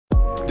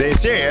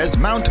This is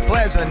Mount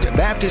Pleasant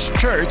Baptist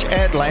Church,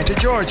 Atlanta,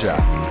 Georgia,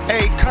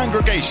 a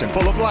congregation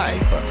full of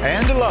life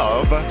and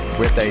love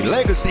with a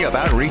legacy of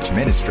outreach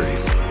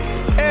ministries.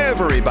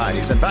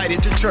 Everybody's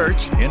invited to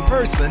church in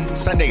person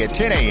Sunday at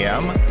 10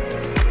 a.m.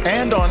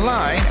 and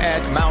online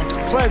at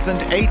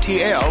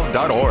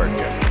mountpleasantatl.org.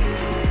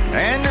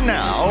 And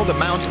now, the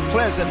Mount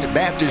Pleasant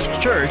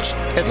Baptist Church,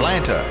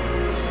 Atlanta.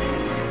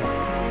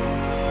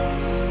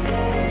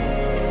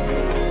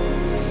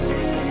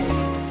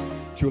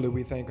 Truly,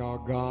 we thank our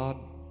God,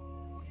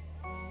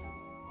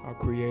 our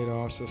Creator,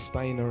 our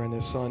Sustainer, and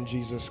His Son,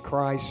 Jesus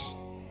Christ,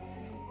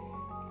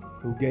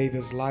 who gave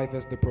His life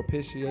as the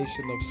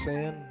propitiation of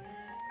sin,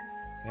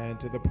 and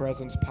to the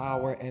presence,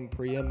 power, and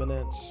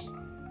preeminence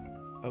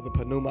of the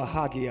Pneuma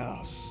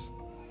Hagios,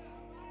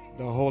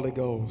 the Holy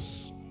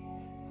Ghost,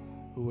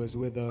 who is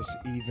with us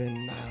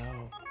even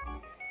now.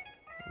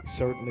 We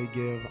certainly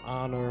give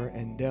honor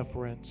and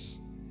deference.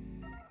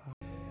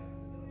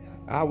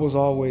 I was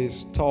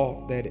always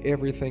taught that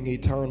everything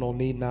eternal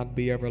need not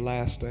be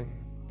everlasting.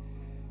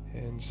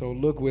 And so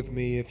look with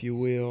me, if you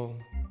will,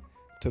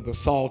 to the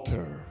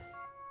Psalter,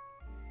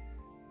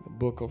 the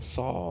book of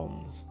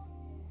Psalms,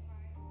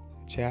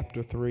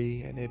 chapter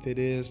 3. And if it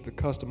is the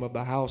custom of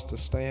the house to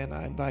stand,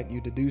 I invite you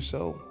to do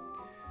so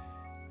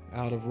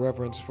out of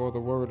reverence for the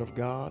word of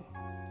God,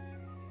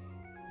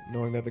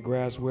 knowing that the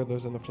grass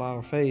withers and the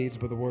flower fades,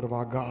 but the word of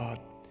our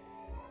God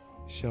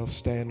shall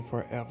stand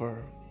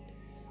forever.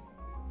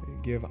 We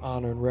give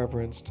honor and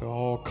reverence to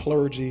all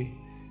clergy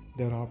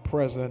that are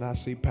present. I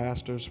see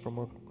pastors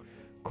from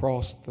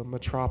across the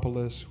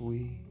metropolis.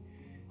 We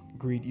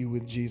greet you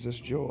with Jesus'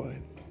 joy.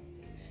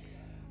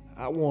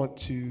 I want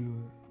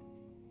to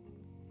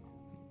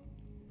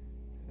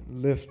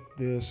lift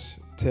this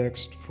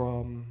text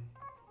from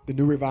the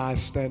New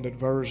Revised Standard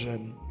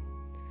Version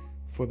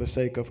for the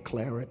sake of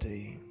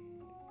clarity.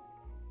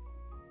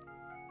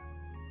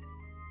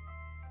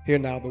 Hear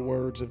now the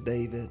words of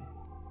David.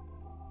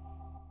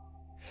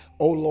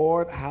 O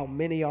Lord, how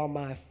many are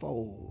my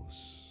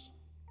foes?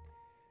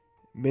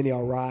 Many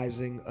are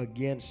rising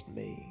against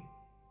me.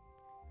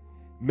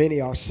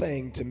 Many are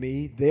saying to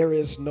me, there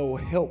is no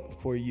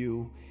help for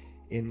you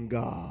in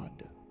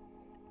God.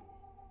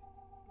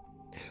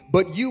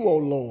 But you, O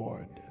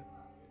Lord,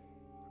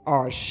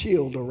 are a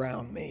shield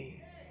around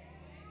me,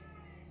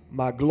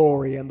 my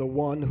glory and the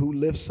one who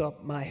lifts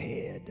up my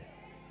head.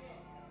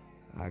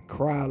 I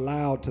cry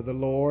aloud to the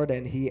Lord,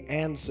 and he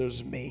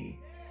answers me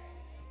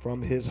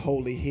from his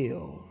holy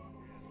hill.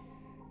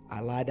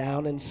 I lie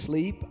down and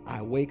sleep,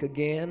 I wake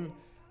again,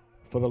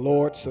 for the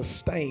Lord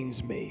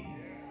sustains me.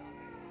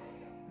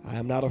 I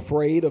am not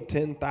afraid of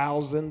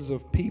 10,000s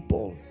of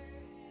people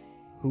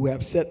who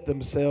have set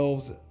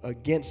themselves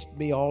against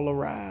me all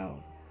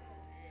around.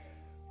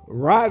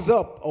 Rise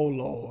up, O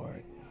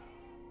Lord,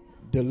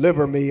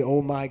 deliver me,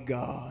 O my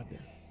God,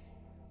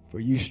 for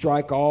you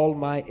strike all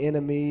my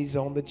enemies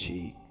on the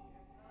cheek.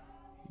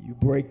 You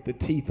break the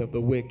teeth of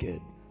the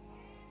wicked.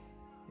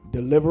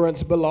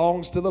 Deliverance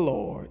belongs to the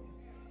Lord.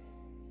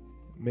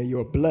 May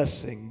your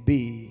blessing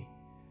be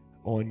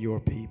on your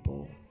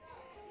people.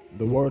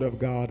 The word of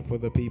God for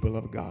the people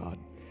of God.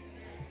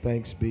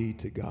 Thanks be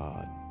to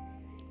God.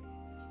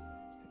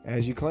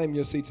 As you claim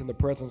your seats in the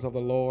presence of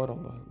the Lord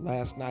on the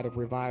last night of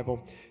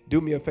revival,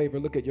 do me a favor,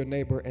 look at your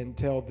neighbor and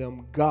tell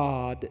them,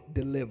 God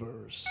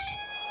delivers.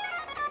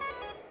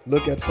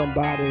 Look at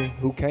somebody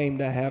who came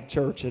to have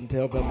church and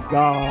tell them,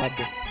 God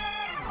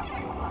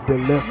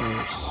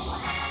delivers.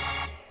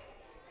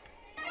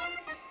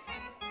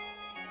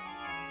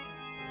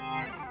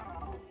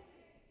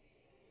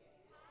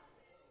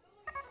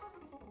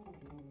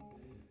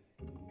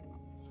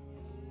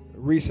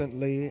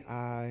 Recently,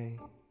 I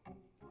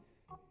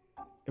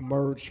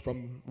emerged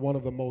from one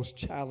of the most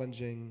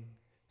challenging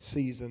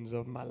seasons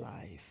of my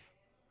life.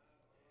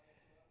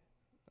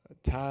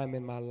 A time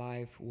in my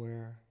life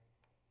where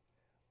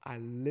I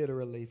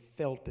literally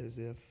felt as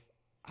if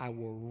I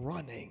were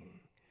running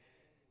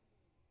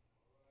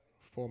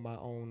for my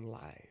own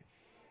life.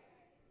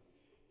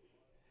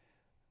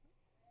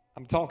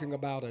 I'm talking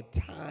about a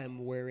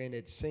time wherein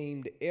it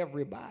seemed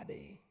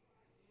everybody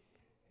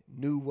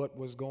knew what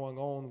was going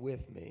on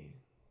with me.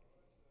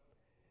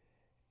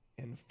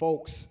 And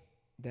folks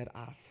that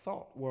I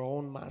thought were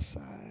on my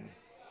side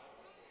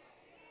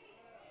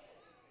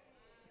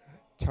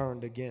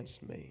turned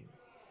against me.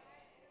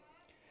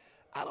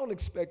 I don't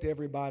expect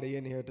everybody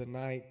in here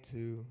tonight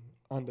to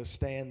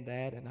understand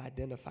that and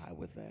identify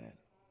with that.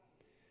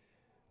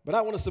 But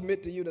I want to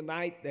submit to you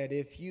tonight that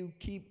if you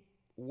keep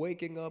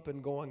waking up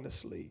and going to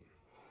sleep,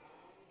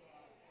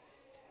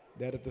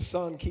 that if the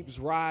sun keeps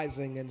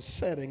rising and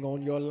setting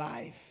on your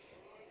life,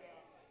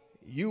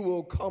 you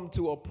will come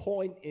to a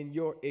point in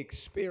your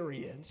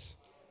experience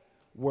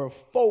where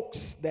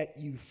folks that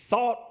you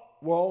thought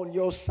were on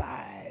your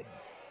side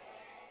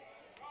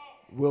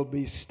will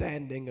be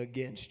standing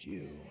against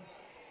you.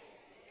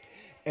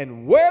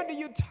 And where do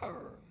you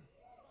turn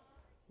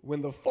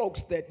when the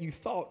folks that you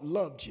thought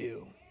loved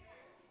you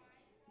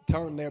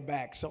turn their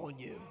backs on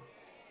you?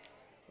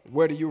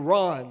 Where do you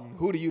run?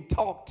 Who do you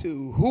talk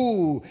to?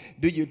 Who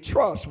do you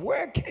trust?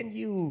 Where can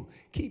you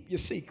keep your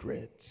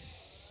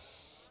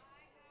secrets?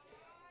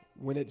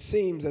 When it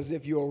seems as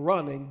if you're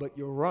running, but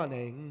you're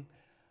running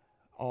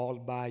all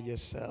by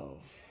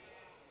yourself.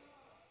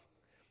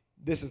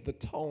 This is the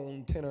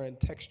tone, tenor, and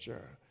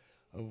texture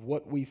of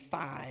what we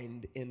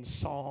find in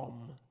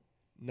Psalm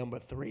number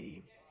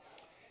 3.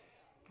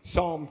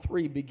 Psalm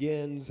 3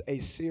 begins a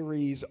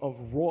series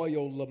of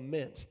royal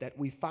laments that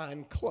we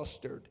find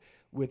clustered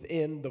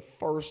within the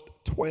first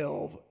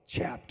 12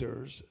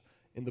 chapters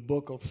in the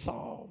book of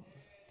Psalms.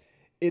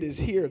 It is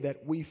here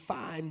that we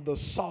find the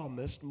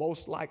psalmist,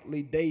 most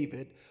likely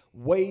David,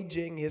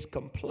 waging his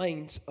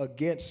complaints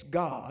against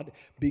God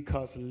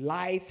because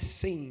life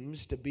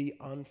seems to be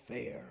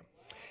unfair.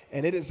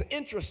 And it is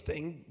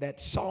interesting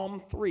that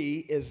Psalm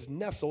 3 is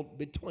nestled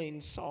between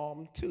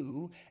Psalm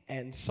 2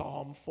 and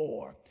Psalm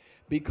 4.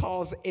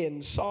 Because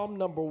in Psalm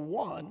number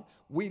 1,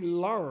 we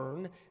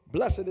learn,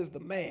 blessed is the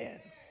man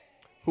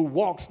who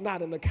walks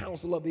not in the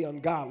counsel of the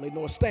ungodly,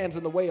 nor stands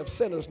in the way of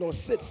sinners, nor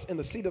sits in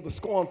the seat of the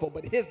scornful,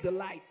 but his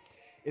delight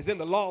is in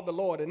the law of the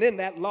Lord, and in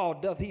that law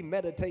doth he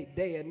meditate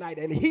day and night,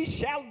 and he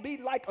shall be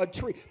like a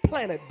tree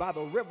planted by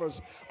the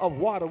rivers of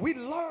water. We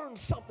learn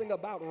something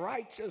about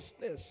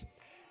righteousness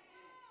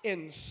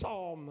in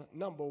Psalm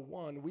number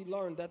 1. We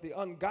learn that the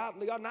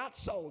ungodly are not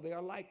so. They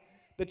are like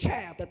the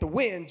chaff that the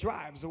wind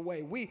drives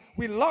away. We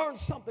learn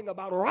something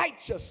about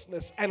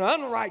righteousness and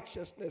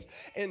unrighteousness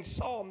in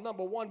Psalm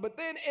number 1. But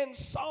then in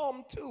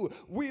Psalm 2,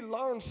 we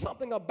learn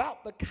something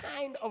about the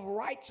kind of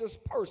righteous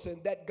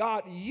person that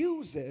God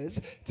uses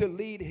to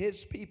lead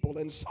his people.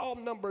 In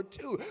Psalm number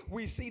 2,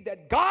 we see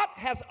that God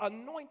has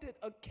anointed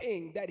a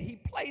king that he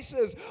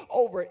places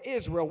over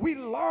Israel. We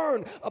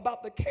learn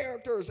about the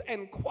characters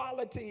and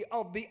quality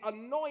of the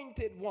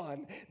anointed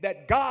one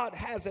that God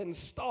has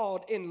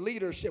installed in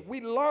leadership. We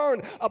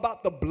learn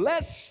about the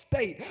blessed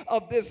state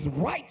of this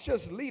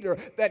righteous leader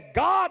that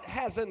God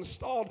has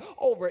installed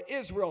over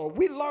Israel.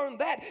 We learn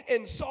that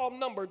in Psalm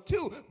number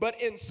 2, but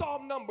in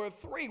Psalm number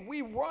 3,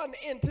 we run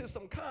into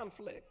some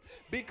conflict,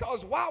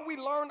 because while we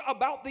learn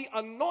about the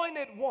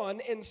anointed one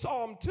in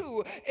Psalm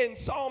 2, in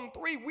Psalm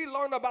 3, we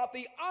learn about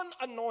the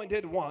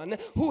unanointed one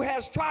who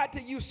has tried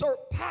to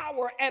usurp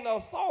power and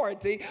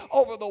authority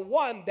over the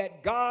one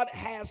that God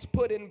has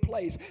put in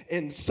place.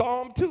 In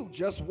Psalm 2,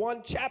 just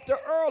one chapter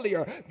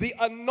earlier, the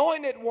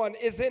anointed one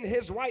is in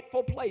his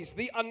rightful place.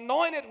 The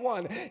anointed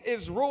one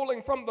is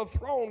ruling from the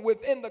throne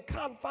within the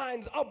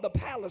confines of the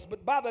palace.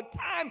 But by the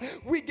time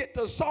we get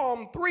to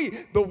Psalm 3,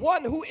 the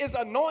one who is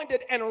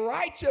anointed and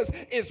righteous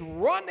is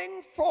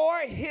running for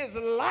his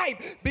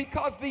life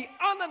because the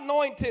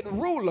unanointed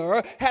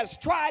ruler has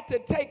tried to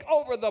take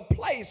over the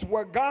place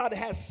where God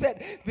has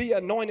set the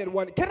anointed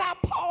one. Can I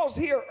pause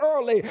here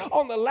early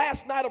on the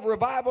last night of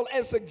revival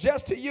and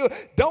suggest to you,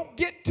 don't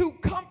get too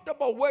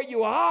comfortable where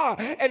you are,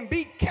 and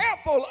be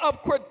careful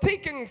of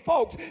critiquing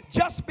folks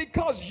just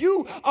because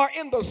you are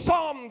in the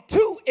Psalm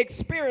 2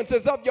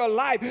 experiences of your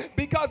life.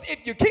 Because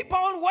if you keep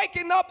on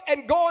waking up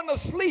and going to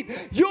sleep,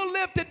 you'll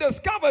live to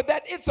discover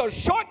that it's a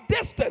short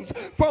distance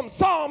from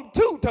Psalm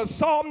 2 to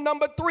Psalm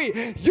number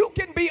 3. You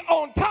can be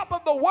on top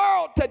of the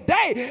world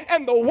today,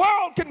 and the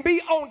world can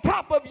be on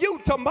top of you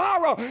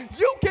tomorrow.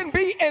 You can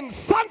be in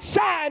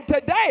sunshine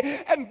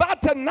today, and by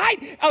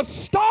tonight a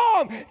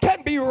storm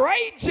can be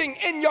raging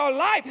in your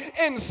life.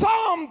 In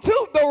Psalm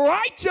 2, the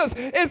righteous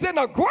is in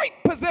a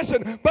great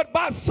position, but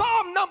by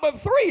Psalm number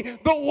 3,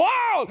 the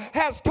world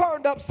has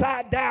turned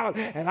upside down.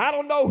 And I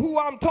don't know who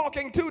I'm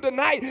talking to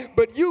tonight,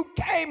 but you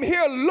came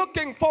here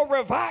looking for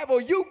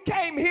revival. You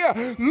came here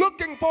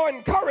looking for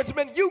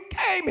encouragement. You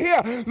came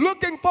here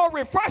looking for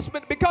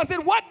refreshment, because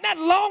it wasn't that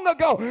long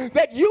ago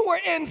that you were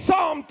in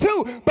Psalm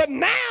 2, but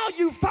now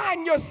you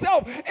find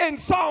yourself in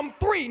Psalm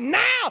 3. Now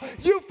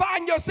you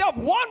find yourself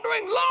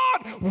wondering,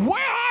 Lord,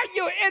 where are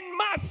you in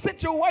my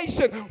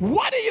situation?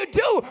 What do you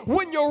do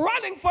when you're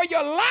running for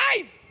your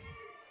life?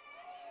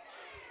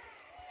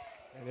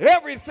 And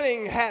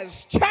everything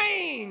has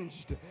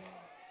changed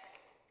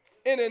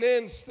in an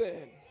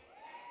instant.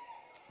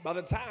 By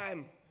the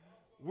time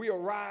we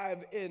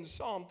arrive in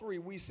Psalm 3,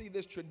 we see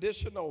this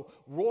traditional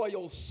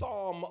royal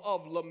psalm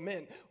of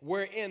lament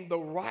wherein the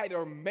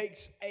writer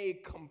makes a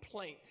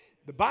complaint.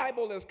 The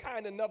Bible is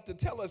kind enough to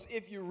tell us,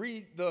 if you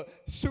read the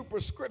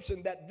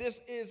superscription, that this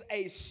is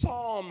a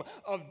psalm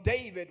of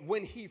David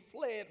when he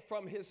fled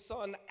from his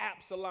son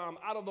Absalom.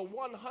 Out of the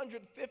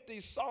 150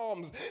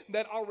 psalms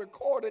that are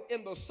recorded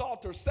in the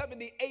Psalter,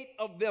 78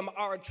 of them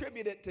are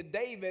attributed to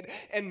David,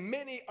 and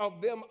many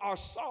of them are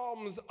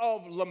psalms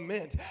of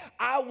lament.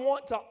 I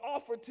want to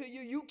offer to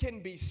you, you can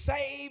be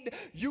saved,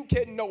 you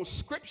can know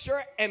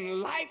scripture, and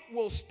life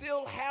will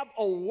still have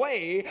a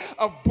way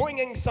of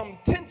bringing some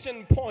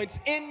tension points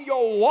in your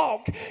your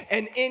walk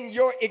and in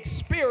your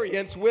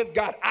experience with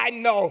God. I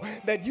know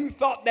that you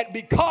thought that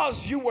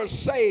because you were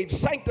saved,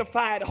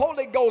 sanctified,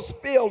 Holy Ghost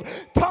filled,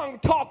 tongue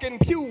talking,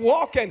 pew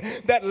walking,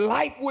 that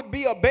life would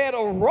be a bed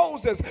of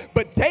roses.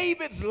 But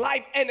David's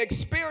life and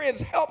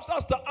experience helps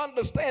us to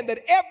understand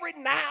that every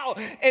now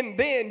and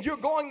then you're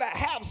going to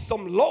have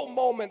some low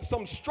moments,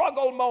 some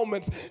struggle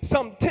moments,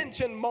 some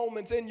tension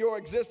moments in your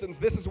existence.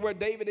 This is where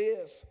David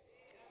is.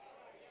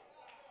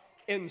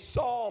 In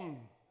Psalm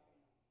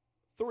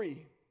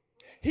 3,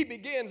 he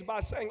begins by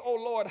saying, "Oh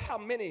Lord, how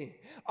many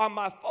are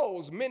my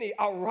foes? Many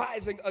are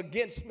rising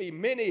against me.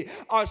 Many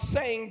are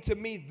saying to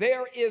me,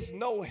 there is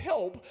no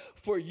help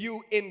for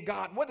you in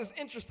God." What is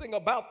interesting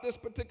about this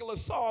particular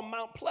Psalm,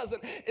 Mount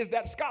Pleasant, is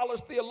that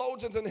scholars,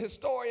 theologians, and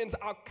historians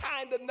are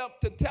kind enough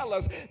to tell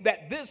us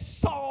that this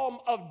Psalm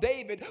of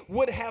David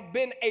would have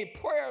been a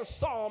prayer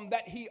psalm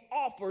that he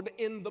offered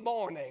in the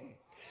morning.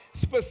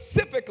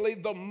 Specifically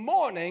the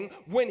morning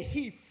when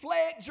he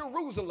fled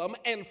Jerusalem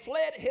and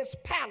fled his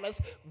palace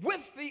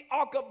with the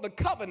Ark of the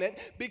Covenant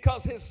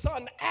because his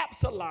son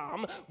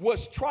Absalom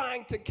was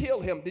trying to kill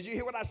him. Did you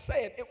hear what I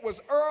said? It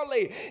was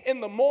early in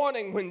the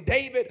morning when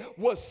David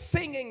was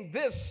singing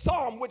this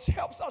psalm, which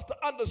helps us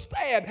to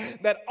understand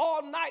that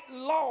all night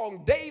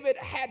long David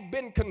had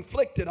been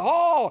conflicted.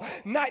 All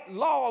night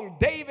long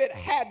David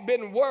had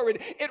been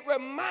worried. It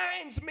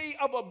reminds me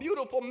of a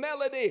beautiful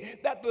melody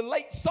that the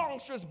late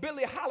songstress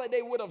Billie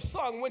Holiday would have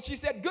sung when she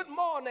said, "Good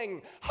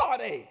morning,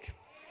 heartache."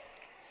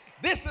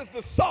 This is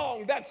the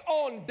song that's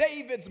on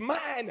David's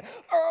mind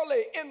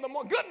early in the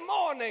morning. Good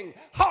morning,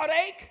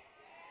 heartache.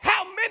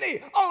 How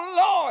many, oh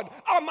Lord,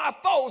 are my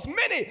foes?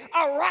 Many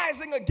are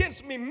rising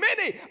against me.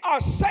 Many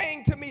are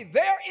saying to me,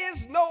 there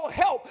is no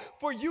help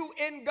for you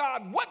in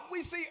God. What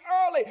we see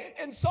early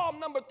in Psalm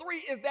number 3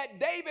 is that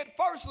David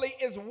firstly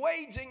is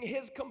waging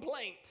his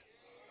complaint.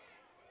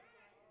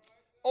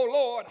 Oh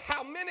Lord,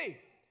 how many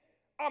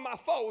are my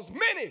foes?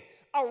 Many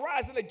are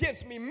rising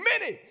against me.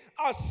 Many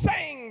are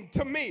saying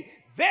to me,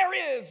 there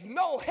is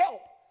no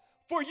help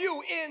for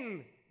you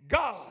in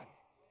God.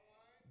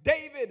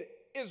 David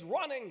is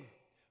running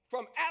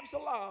from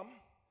Absalom,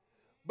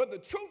 but the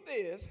truth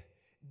is,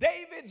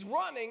 David's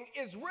running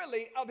is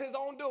really of his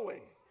own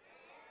doing.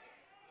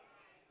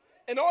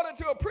 In order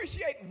to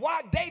appreciate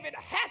why David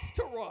has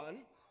to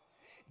run,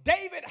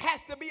 David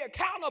has to be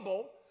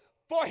accountable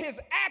for his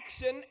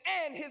action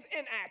and his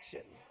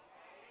inaction.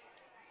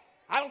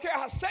 I don't care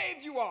how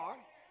saved you are.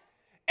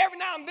 Every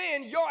now and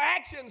then, your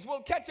actions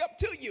will catch up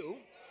to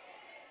you.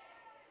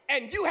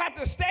 And you have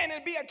to stand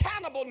and be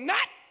accountable,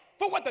 not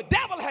for what the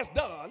devil has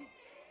done,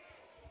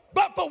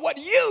 but for what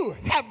you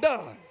have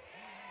done.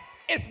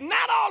 It's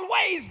not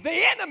always the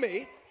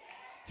enemy.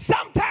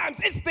 Sometimes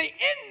it's the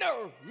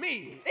inner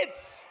me.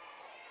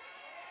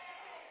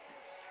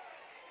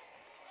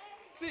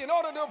 See, in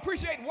order to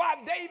appreciate why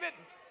David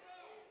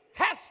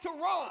has to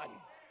run,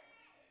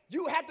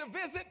 you have to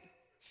visit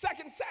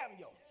 2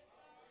 Samuel.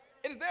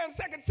 It is there in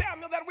 2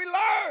 Samuel that we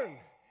learn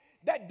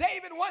that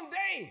David one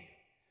day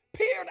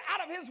peered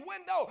out of his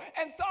window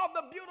and saw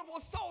the beautiful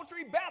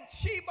sultry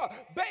Bathsheba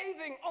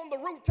bathing on the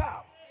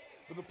rooftop.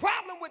 But the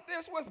problem with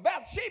this was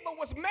Bathsheba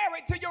was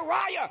married to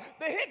Uriah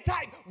the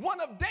Hittite, one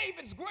of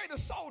David's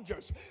greatest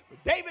soldiers.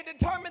 But David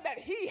determined that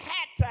he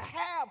had to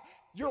have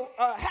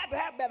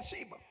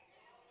Bathsheba.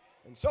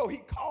 And so he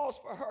calls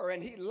for her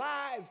and he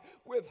lies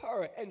with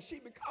her and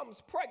she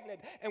becomes pregnant.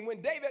 And when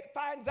David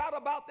finds out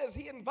about this,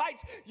 he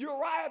invites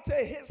Uriah to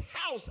his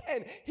house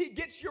and he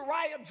gets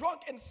Uriah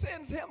drunk and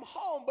sends him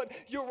home. But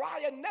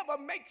Uriah never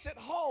makes it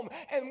home.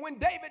 And when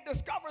David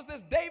discovers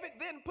this, David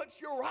then puts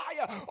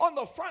Uriah on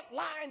the front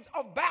lines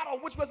of battle,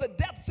 which was a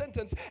death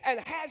sentence, and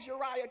has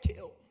Uriah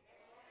killed.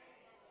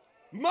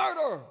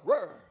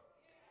 Murderer.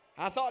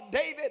 I thought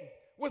David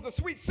was the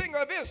sweet singer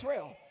of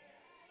Israel.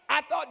 I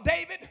thought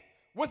David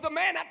was the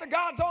man after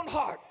God's own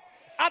heart.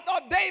 I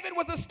thought David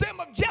was the stem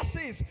of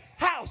Jesse's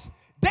house.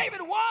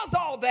 David was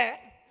all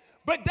that,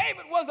 but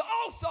David was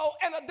also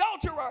an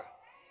adulterer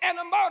and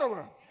a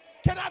murderer.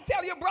 Can I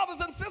tell you,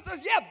 brothers and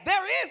sisters, yes,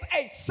 there is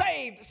a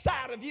saved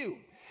side of you.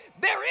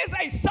 There is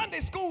a Sunday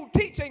school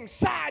teaching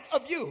side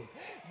of you.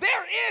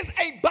 There is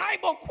a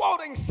Bible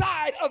quoting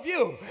side of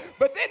you.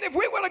 But then if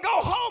we were to go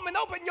home and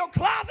open your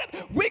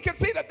closet, we can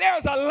see that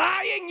there's a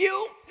lying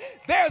you,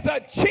 there's a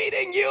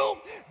cheating you,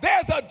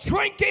 there's a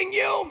drinking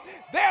you,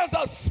 there's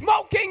a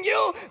smoking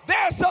you,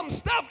 there's some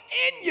stuff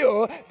in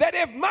you that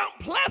if Mount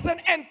Pleasant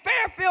and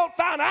Fairfield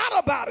found out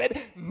about it,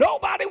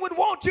 nobody would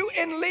want you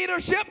in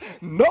leadership.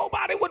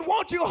 Nobody would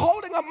want you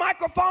holding a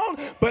microphone.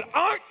 But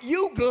aren't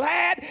you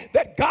glad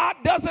that God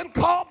doesn't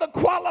call the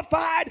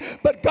qualified,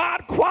 but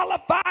God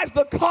qualifies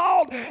the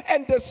called?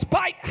 And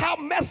despite how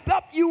messed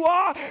up you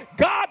are,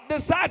 God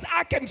decides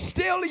I can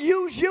still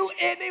use you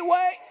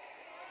anyway.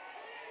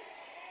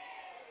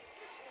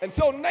 And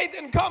so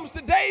Nathan comes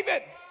to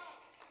David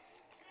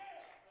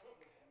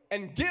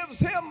and gives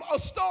him a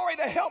story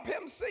to help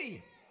him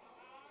see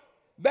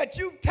that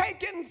you've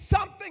taken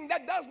something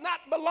that does not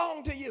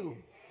belong to you.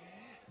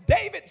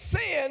 David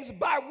sins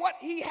by what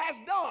he has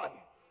done.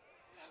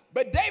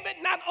 But David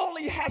not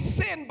only has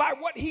sinned by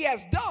what he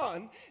has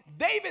done,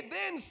 David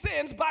then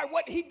sins by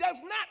what he does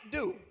not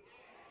do.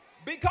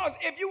 Because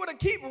if you were to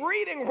keep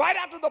reading right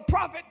after the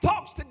prophet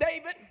talks to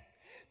David,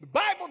 the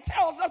Bible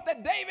tells us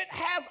that David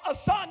has a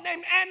son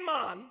named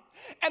Amnon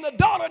and a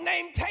daughter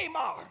named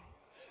Tamar.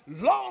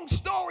 Long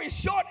story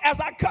short, as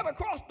I cut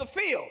across the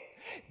field,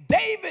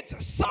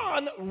 David's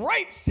son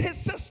rapes his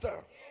sister,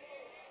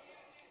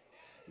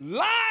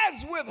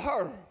 lies with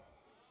her,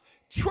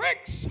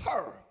 tricks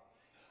her,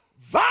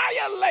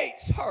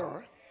 violates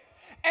her,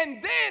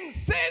 and then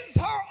sends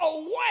her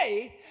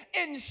away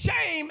in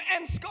shame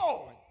and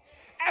scorn.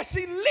 As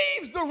she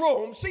leaves the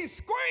room, she's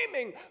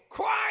screaming,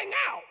 crying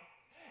out,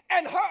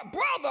 and her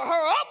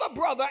other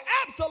brother,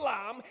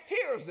 Absalom,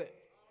 hears it.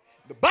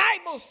 The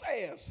Bible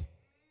says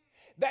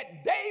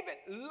that David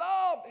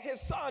loved his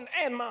son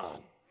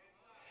Amnon.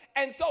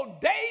 And so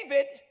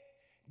David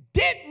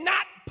did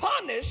not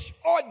punish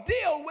or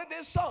deal with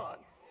his son.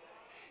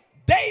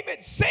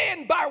 David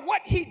sinned by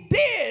what he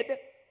did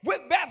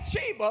with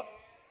Bathsheba,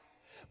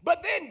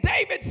 but then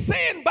David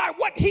sinned by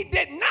what he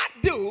did not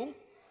do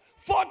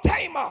for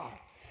Tamar.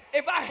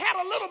 If I had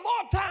a little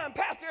more time,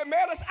 Pastor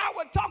Emeritus, I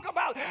would talk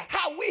about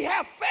how we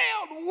have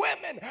failed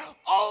women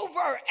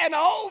over and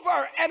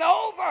over and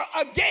over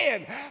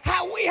again.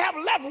 How we have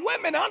left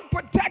women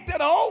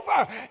unprotected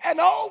over and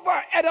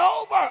over and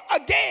over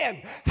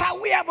again. How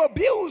we have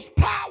abused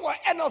power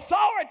and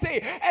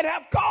authority and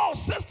have caused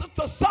sisters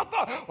to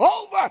suffer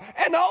over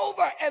and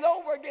over and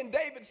over again.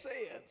 David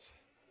says,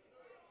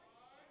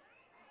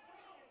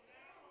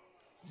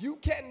 you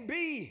can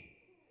be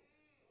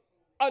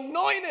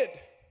anointed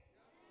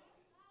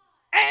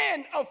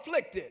and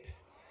afflicted.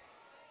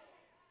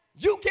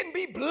 You can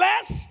be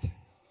blessed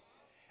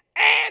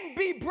and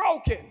be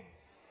broken.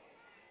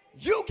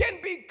 You can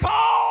be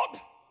called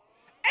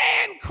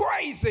and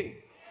crazy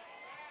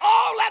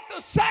all at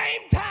the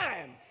same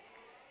time.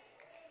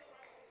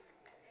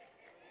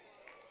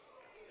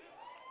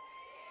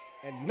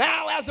 And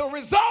now, as a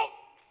result,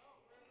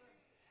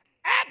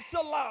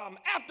 Absalom,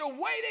 after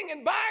waiting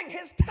and buying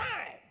his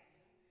time,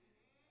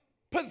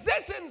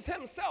 positions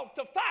himself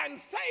to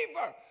find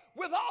favor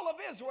with all of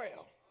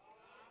Israel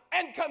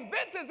and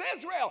convinces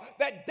Israel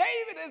that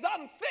David is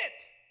unfit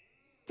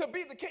to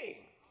be the king.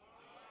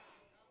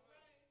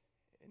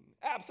 And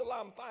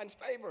Absalom finds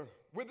favor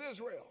with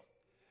Israel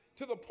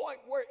to the point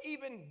where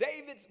even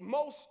David's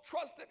most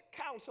trusted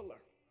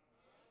counselor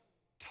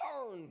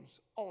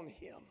turns on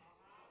him.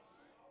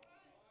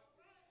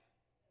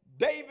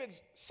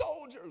 David's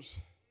soldiers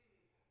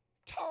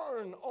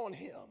turn on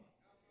him.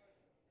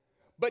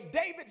 But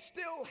David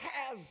still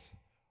has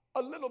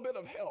a little bit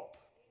of help.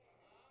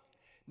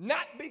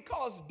 Not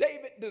because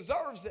David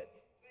deserves it,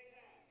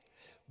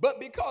 but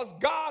because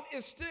God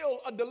is still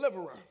a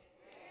deliverer.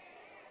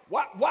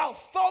 While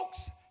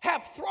folks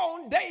have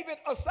thrown David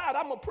aside,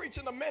 I'm going to preach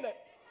in a minute,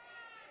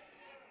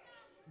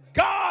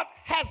 God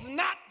has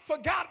not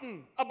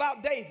forgotten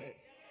about David.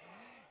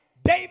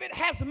 David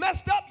has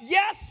messed up,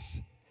 yes.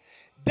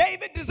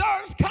 David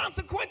deserves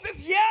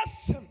consequences,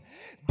 yes.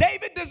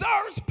 David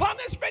deserves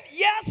punishment,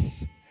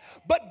 yes.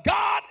 But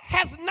God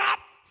has not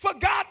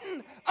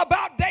forgotten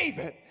about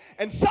David.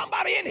 And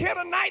somebody in here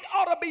tonight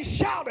ought to be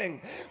shouting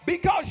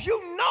because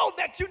you know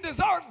that you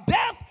deserve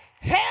death,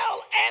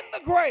 hell, and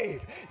the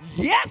grave.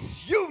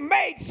 Yes, you've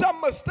made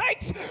some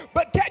mistakes,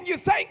 but can you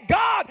thank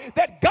God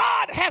that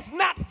God has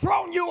not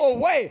thrown you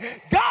away?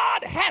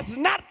 God has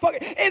not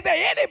forgotten. Is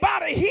there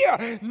anybody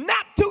here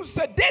not too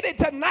sedated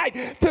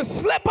tonight to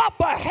slip up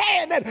a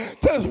hand and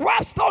to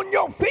rest on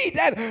your feet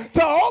and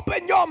to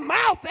open your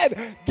mouth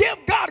and give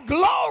God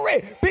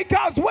glory?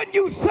 Because when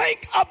you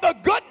think of the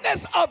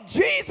goodness of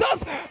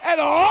Jesus and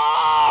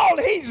all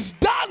he's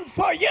done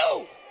for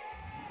you,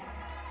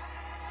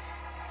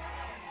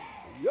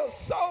 your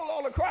soul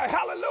ought to cry,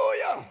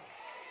 hallelujah.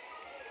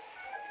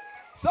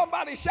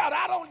 Somebody shout,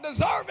 I don't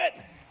deserve it.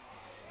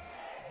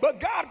 But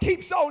God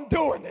keeps on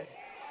doing it.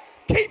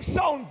 Keeps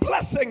on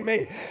blessing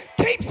me.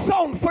 Keeps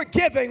on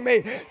forgiving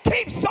me.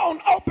 Keeps on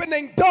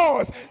opening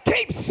doors.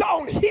 Keeps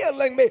on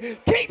healing me.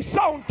 Keeps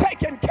on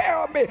taking care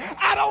of me.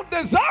 I don't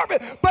deserve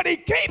it, but he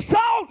keeps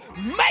on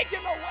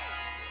making a way.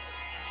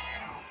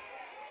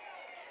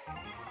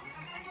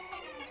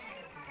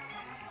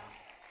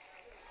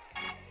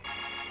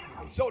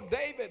 So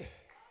David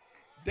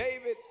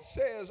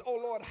says, oh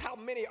Lord, how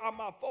many are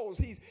my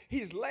foes?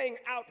 He's laying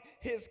out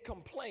his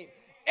complaint.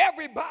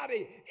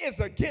 Everybody is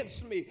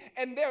against me,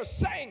 and they're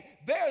saying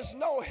there's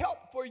no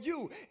help for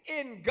you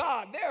in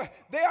God.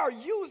 They are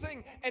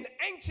using an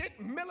ancient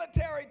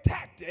military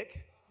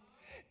tactic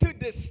to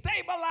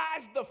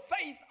destabilize the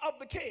faith of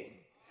the king,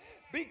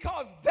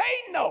 because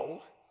they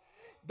know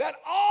that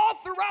all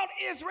throughout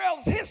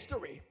Israel's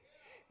history,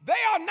 they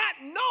are not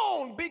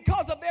known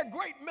because of their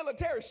great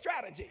military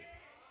strategy.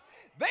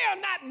 They are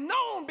not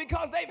known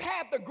because they've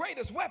had the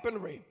greatest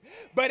weaponry.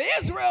 But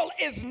Israel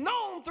is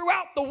known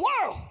throughout the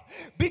world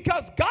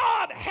because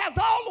God has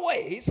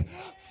always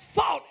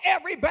fought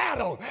every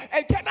battle.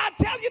 And can I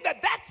tell you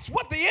that that's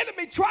what the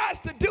enemy tries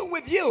to do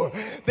with you?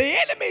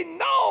 The enemy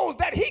knows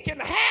that he can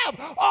have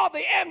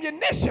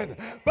situation.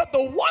 But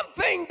the one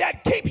thing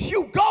that keeps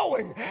you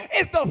going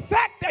is the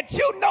fact that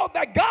you know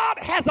that God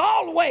has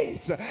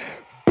always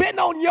been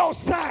on your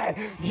side.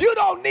 You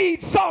don't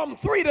need Psalm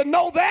 3 to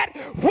know that.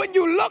 When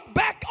you look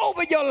back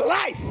over your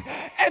life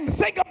and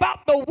think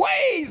about the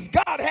ways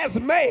God has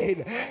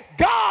made,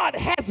 God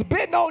has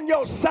been on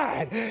your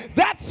side.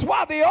 That's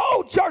why the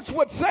old church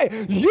would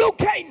say, you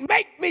can't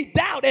make me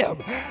doubt him.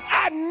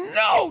 I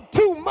know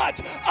too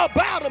much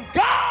about him.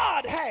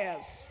 God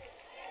has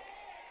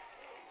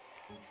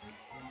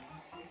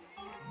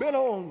been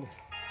on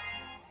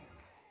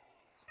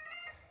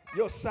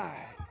your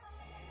side.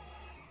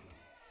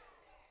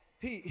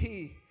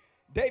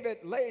 David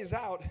lays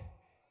out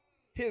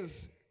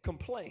his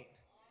complaint.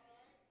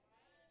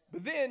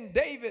 But then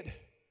David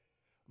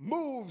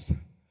moves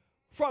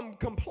from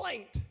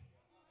complaint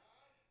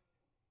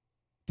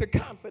to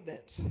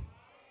confidence.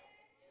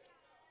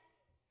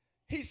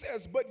 He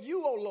says, but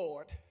you, O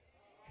Lord,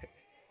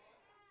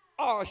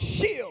 are a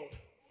shield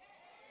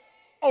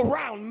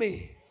around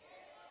me,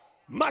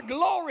 my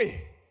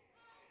glory,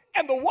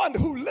 and the one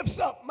who lifts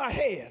up my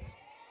head.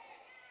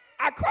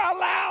 I cry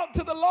aloud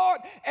to the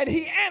Lord, and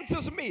he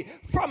answers me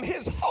from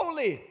his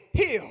holy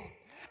hill.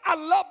 I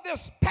love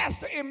this,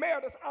 Pastor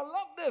Emeritus. I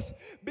love this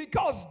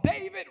because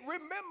David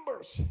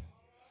remembers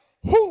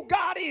who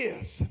God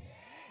is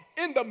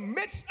in the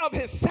midst of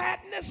his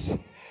sadness,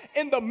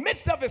 in the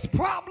midst of his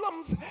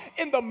problems,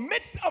 in the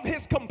midst of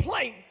his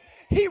complaint.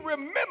 He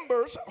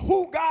remembers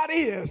who God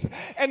is.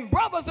 And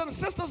brothers and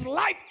sisters,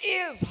 life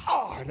is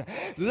hard.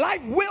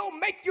 Life will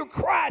make you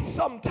cry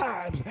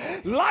sometimes.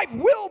 Life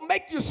will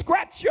make you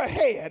scratch your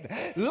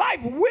head.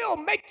 Life will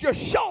make your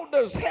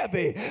shoulders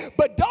heavy.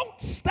 But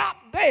don't stop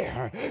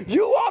there.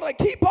 You ought to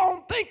keep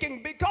on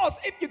thinking, because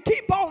if you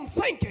keep on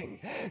thinking,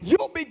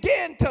 you'll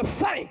begin to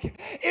think.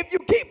 If you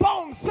keep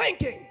on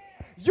thinking,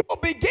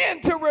 you'll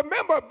begin to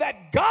remember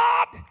that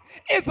God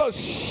is a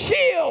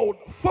shield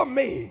for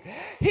me.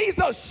 He's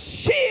a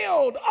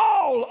shield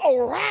all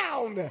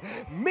around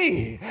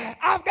me.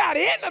 I've got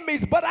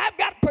enemies, but I've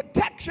got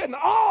protection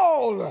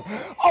all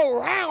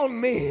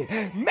around me.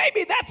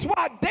 Maybe that's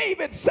why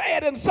David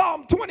said in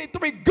Psalm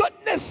 23,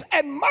 goodness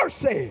and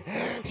mercy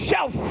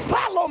shall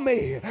follow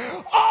me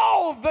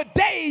all the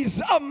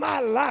days of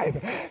my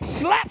life.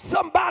 Slap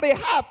somebody,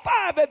 high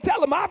five, and tell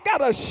them I've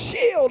got a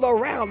shield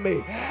around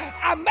me.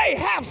 I may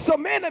have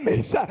some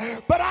enemies,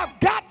 but I've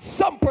got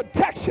some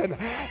protection.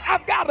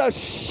 I've got a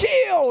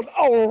shield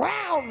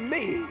around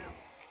me.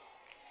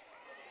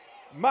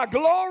 My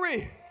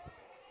glory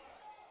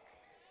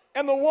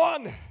and the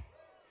one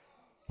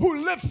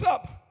who lifts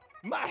up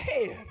my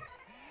head.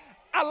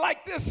 I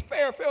like this,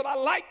 Fairfield. I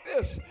like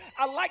this.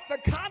 I like the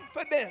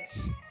confidence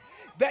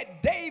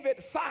that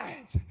David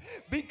finds,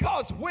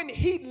 because when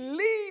he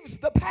leaves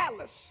the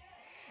palace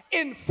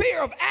in fear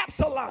of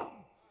Absalom,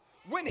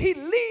 when he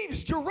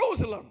leaves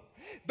Jerusalem,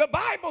 the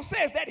Bible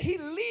says that he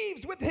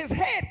leaves with his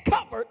head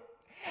covered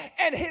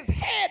and his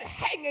head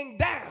hanging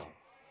down.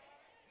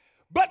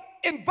 But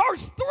in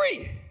verse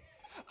 3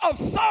 of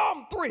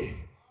Psalm 3,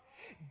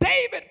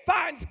 David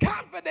finds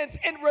confidence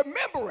in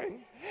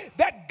remembering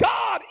that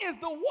God is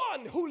the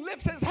one who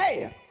lifts his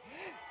head.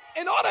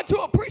 In order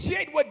to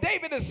appreciate what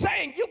David is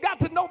saying, you've got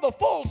to know the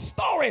full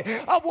story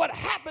of what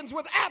happens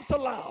with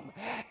Absalom.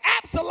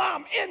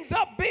 Absalom ends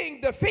up being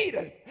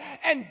defeated,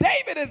 and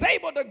David is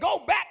able to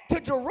go back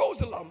to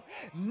Jerusalem,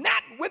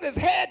 not with his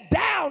head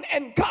down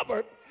and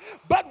covered,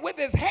 but with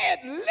his head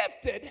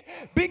lifted,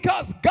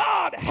 because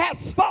God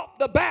has fought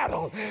the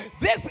battle.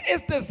 This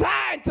is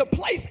designed to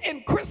place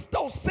in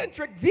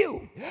Christocentric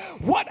view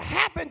what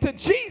happened to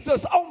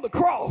Jesus on the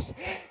cross.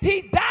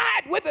 He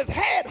died with his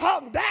head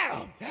hung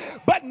down,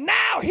 but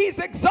now he's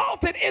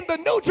exalted in the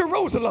New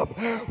Jerusalem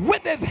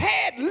with his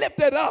head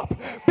lifted up,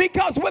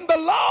 because when the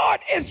Lord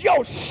is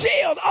your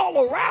shield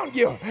all around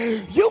you,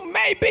 you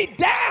may be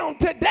down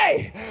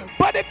today,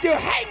 but if you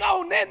hang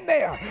on in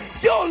there,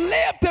 you'll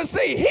live to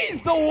see he's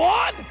the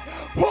one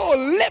who'll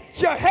lift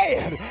your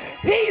head.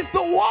 He's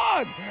the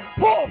one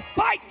who'll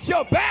fight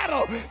your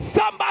battle.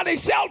 Somebody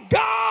shout,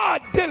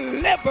 God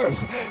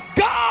delivers.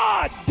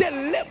 God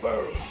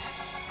delivers.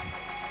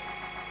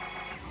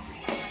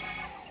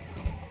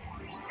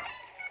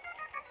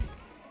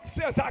 He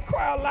says, I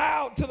cry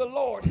aloud to the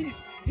Lord.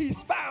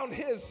 He's found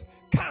his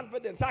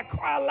confidence. I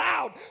cry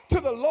aloud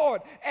to the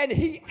Lord, and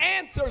he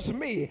answers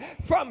me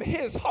from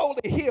his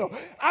holy hill.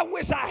 I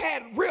wish I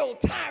had real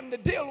time to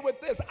deal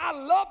with this. I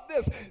love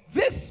this.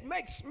 This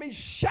makes me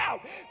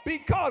shout,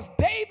 because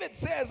David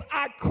says,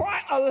 I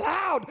cry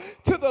aloud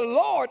to the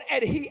Lord,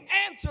 and he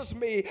answers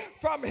me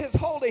from his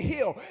holy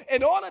hill.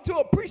 In order to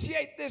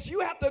appreciate this, you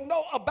have to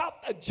know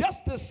about the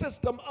justice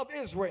system of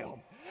Israel.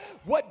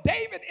 What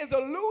David is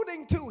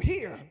alluding to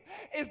here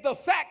is the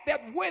fact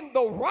that when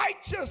the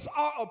righteous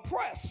are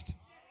oppressed,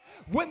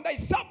 when they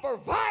suffer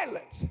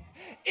violence,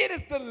 it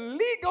is the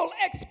legal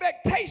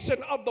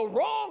expectation of the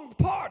wronged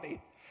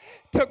party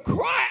to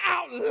cry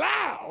out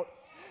loud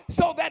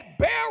so that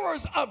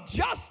bearers of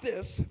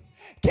justice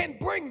can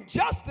bring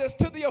justice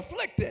to the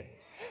afflicted.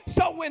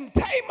 So when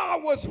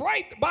Tamar was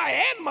raped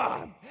by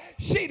Amnon,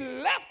 she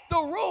left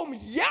the room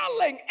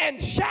yelling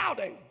and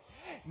shouting,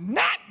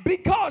 not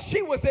because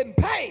she was in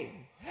pain,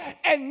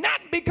 and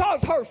not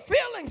because her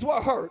feelings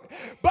were hurt,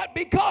 but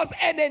because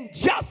an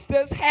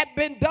injustice had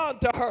been done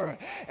to her.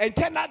 And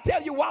can I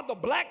tell you why the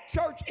black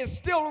church is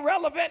still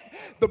relevant?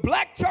 The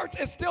black church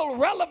is still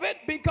relevant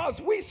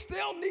because we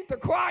still need to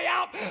cry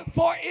out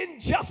for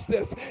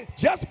injustice.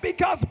 Just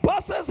because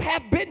buses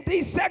have been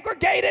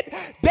desegregated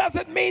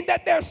doesn't mean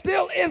that there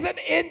still isn't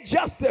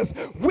injustice.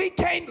 We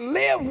can't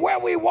live where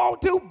we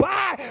want to,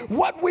 buy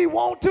what we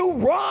want to,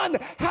 run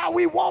how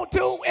we want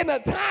to in a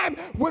time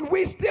when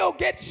we still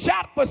get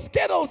shot for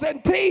Skittles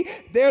and tea.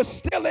 There's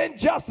still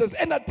injustice.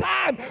 In a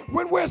time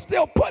when we're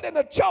still put in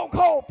a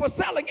chokehold for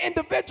selling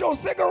individual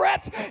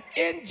cigarettes,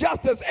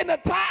 injustice. In a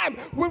time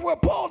when we're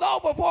pulled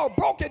over for a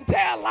broken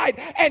tail light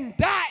and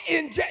die,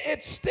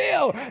 it's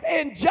still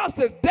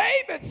injustice.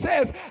 David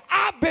says,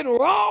 I've been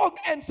wrong,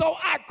 and so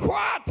I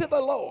cry to the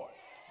Lord.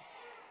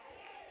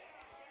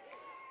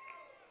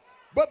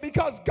 But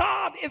because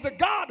God is a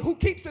God who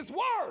keeps his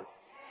word,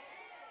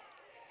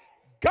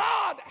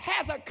 God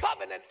has a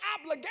covenant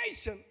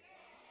obligation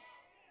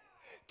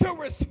to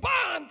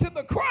respond to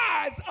the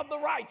cries of the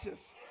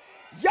righteous.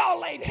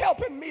 Y'all ain't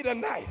helping me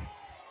tonight.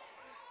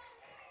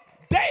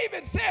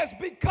 David says,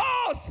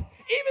 because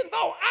even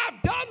though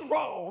I've done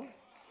wrong,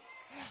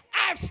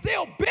 I've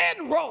still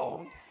been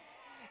wrong.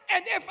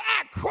 And if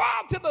I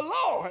cry to the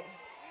Lord,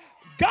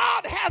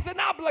 God has an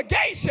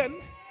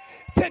obligation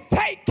to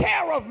take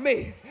care of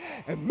me.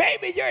 And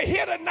maybe you're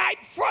here tonight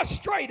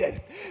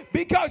frustrated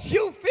because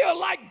you feel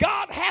like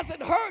God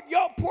hasn't heard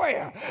your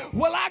prayer.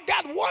 Well, I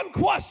got one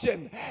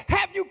question.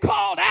 Have you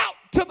called out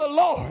to the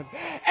Lord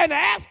and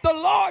asked the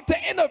Lord to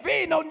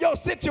intervene on your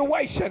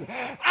situation?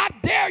 I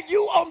dare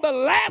you on the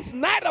last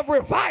night of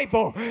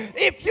revival,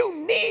 if you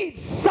need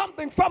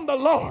something from the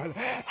Lord,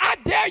 I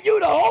dare you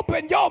to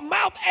open your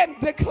mouth and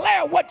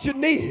declare what you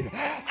need.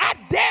 I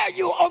dare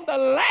you on the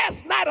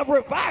last night of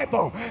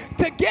revival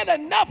to get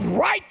enough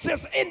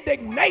righteous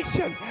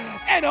indignation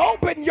and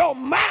open your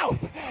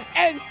mouth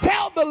and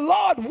tell the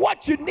Lord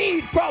what you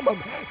need from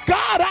him.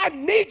 God, I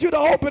need you to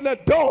open the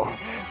door.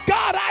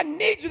 God, I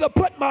need you to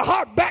put my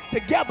heart back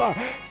together.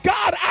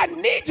 God, I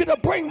need you to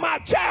bring my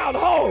child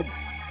home.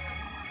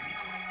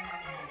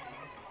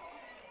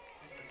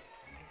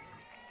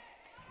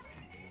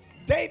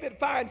 David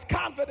finds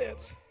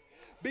confidence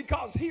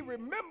because he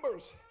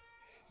remembers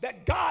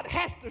that God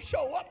has to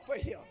show up for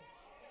him.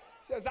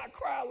 Says, I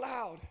cry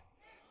aloud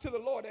to the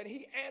Lord and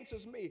he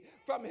answers me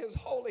from his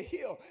holy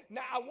hill.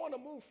 Now I want to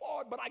move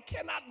forward, but I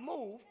cannot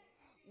move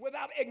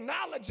without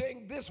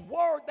acknowledging this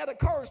word that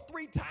occurs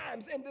 3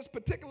 times in this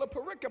particular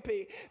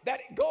pericope that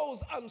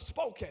goes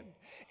unspoken.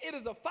 It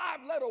is a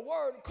 5-letter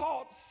word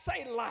called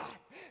Selah.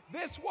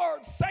 This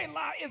word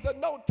Selah is a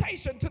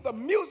notation to the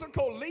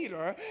musical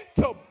leader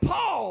to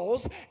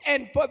pause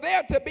and for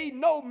there to be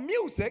no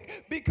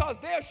music because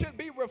there should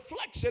be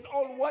reflection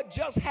on what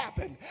just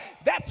happened.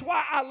 That's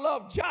why I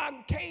love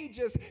John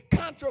Cage's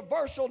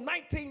controversial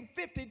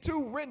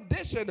 1952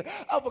 rendition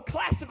of a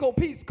classical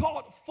piece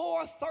called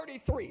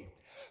 433.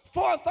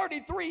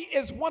 433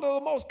 is one of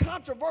the most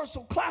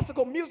controversial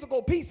classical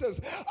musical pieces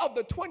of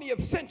the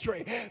 20th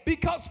century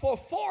because for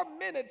 4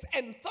 minutes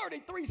and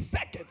 33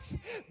 seconds,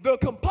 the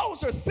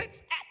composer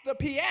sits at the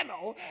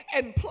piano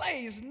and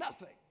plays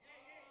nothing.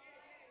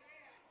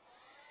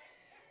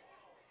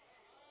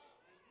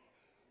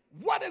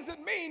 What does it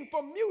mean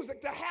for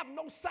music to have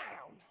no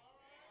sound?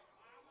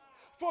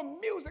 For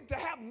music to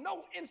have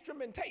no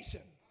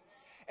instrumentation?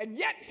 And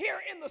yet here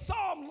in the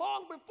psalm,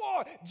 long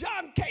before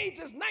John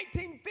Cage's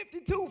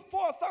 1952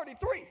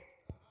 433,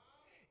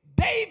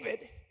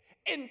 David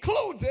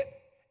includes it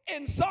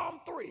in Psalm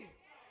 3.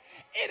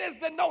 It is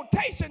the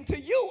notation to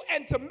you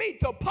and to me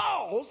to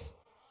pause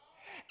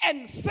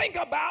and think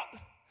about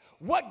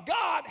what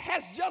God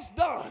has just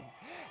done.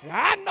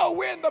 Now, I know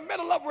we're in the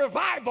middle of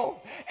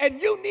revival and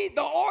you need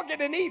the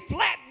organ in E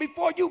flat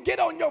before you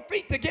get on your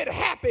feet to get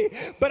happy,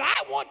 but I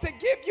want to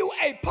give you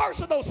a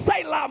personal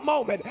Selah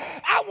moment.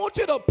 I want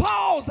you to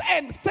pause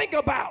and think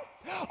about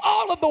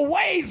all of the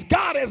ways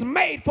God has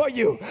made for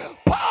you.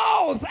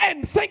 Pause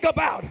and think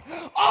about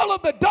all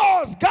of the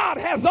doors God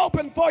has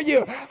opened for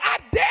you. I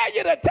dare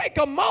you to take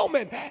a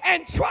moment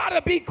and try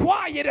to be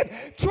quiet and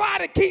try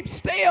to keep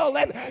still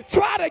and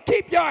try to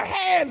keep your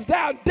hands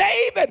down.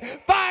 David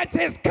finds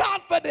his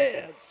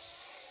confidence.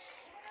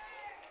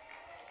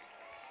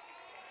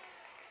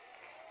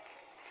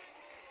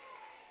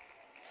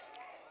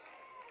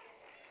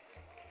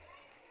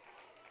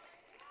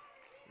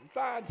 He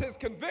finds his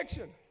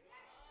conviction.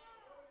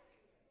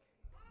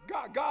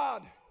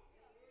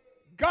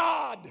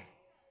 God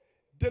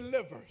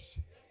delivers.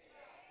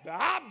 The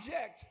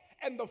object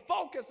and the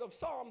focus of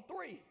Psalm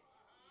 3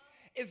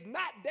 is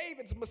not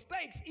David's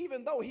mistakes,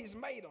 even though he's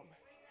made them.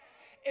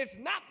 It's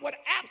not what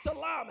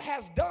Absalom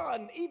has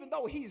done, even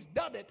though he's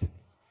done it.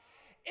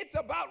 It's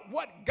about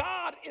what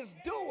God is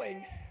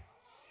doing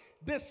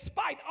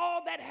despite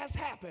all that has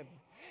happened.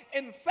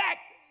 In fact,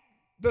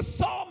 the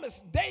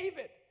psalmist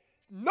David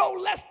no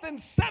less than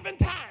 7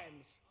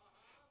 times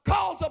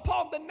calls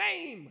upon the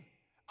name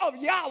of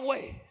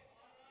Yahweh,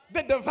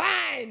 the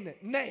divine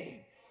name.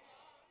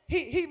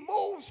 He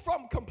moves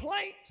from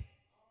complaint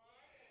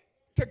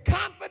to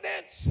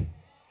confidence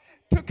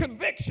to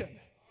conviction.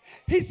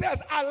 He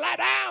says, I lie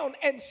down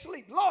and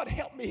sleep. Lord,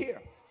 help me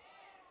here.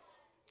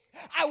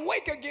 I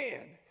wake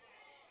again,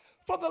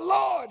 for the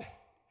Lord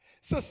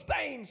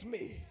sustains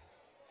me.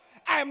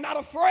 I am not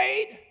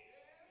afraid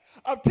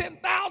of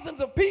 10,000s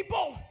of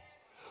people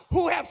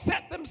who have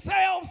set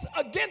themselves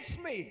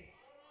against me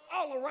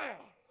all around.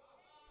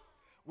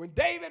 When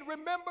David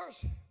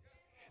remembers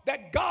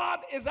that God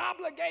is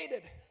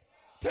obligated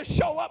to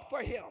show up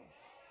for him,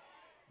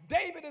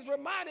 David is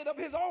reminded of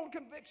his own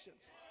convictions.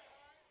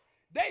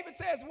 David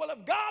says, well,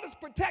 if God is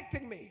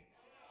protecting me,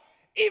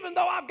 even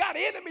though I've got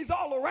enemies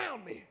all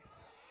around me,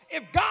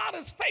 if God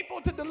is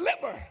faithful to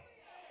deliver,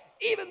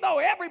 even though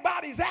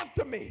everybody's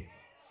after me,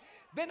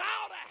 then I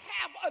ought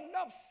to have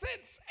enough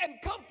sense and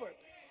comfort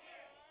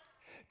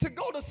to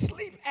go to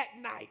sleep at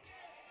night.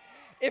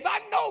 If I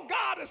know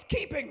God is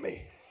keeping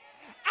me,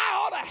 I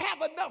ought to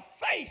have enough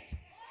faith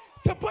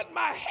to put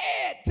my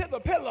head to the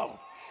pillow.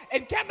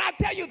 And can I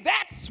tell you,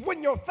 that's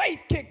when your faith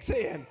kicks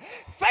in.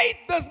 Faith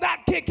does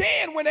not kick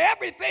in when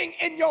everything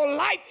in your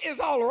life is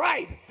all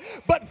right.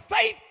 But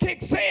faith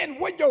kicks in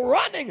when you're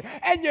running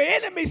and your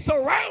enemies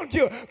surround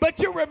you. But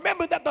you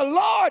remember that the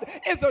Lord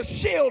is a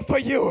shield for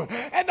you,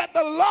 and that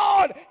the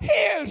Lord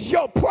hears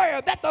your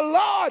prayer, that the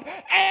Lord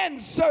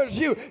answers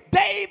you.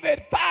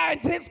 David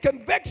finds his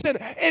conviction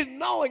in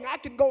knowing I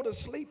can go to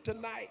sleep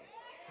tonight.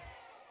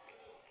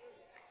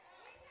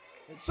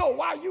 And so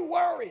while you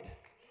worried,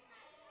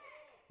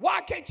 why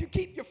can't you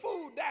keep your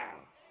food down?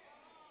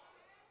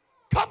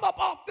 Come up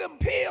off them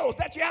pills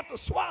that you have to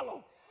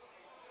swallow.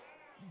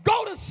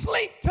 Go to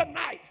sleep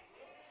tonight.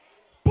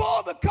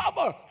 Pull the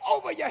cover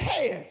over your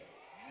head,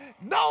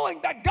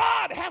 knowing that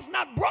God has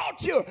not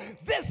brought you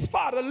this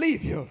far to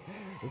leave you.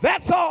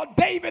 That's all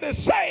David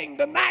is saying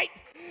tonight,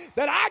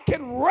 that I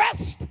can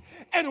rest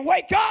and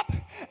wake up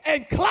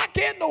and clock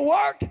in to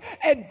work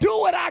and do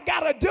what I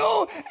gotta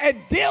do and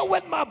deal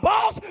with my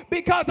boss,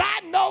 because I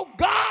know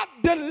God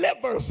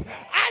delivers.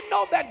 I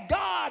know that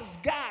God's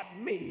got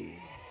me.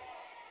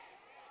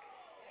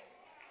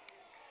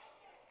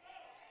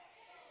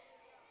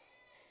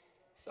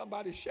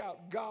 Somebody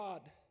shout,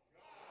 God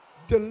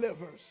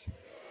delivers.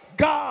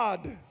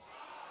 God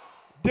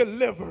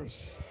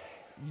delivers.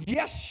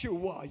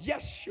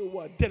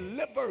 Yeshua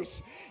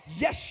delivers.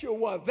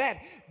 Yeshua,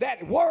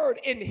 that word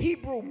in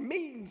Hebrew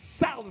means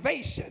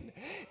salvation.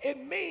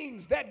 It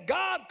means that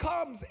God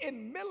comes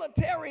in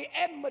military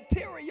and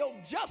material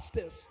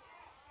justice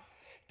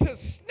to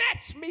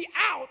snatch me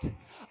out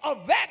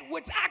of that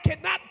which I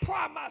cannot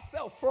pry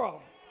myself from.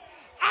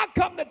 I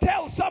come to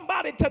tell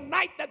somebody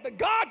tonight that the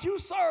God you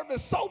serve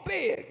is so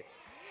big,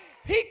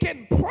 he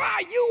can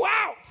pry you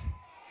out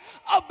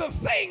of the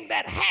thing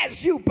that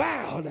has you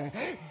bound.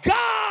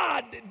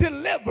 God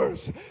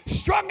delivers.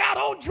 Strung out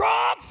on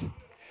drugs,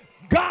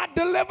 God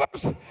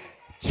delivers.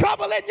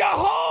 Trouble in your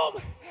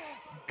home,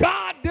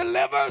 God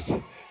delivers.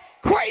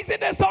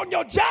 Craziness on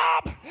your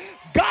job,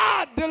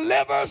 God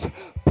delivers.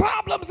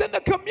 Problems in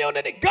the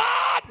community,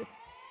 God.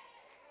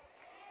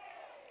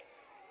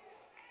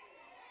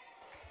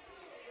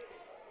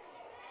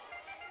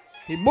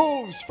 He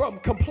moves from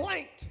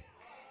complaint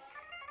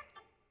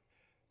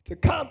to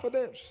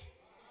confidence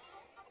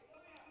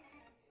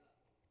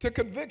to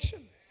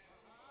conviction.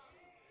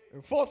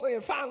 And fourthly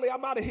and finally,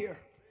 I'm out of here,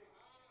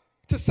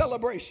 to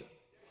celebration.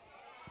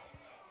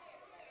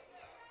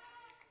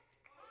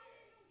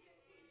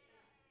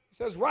 It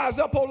says, rise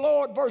up, O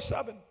Lord, verse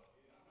 7.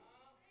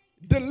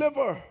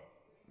 Deliver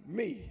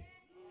me,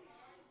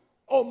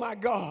 O my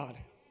God,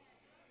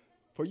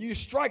 for you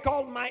strike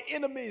all my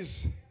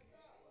enemies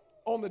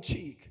on the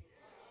cheek.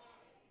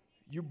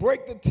 You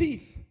break the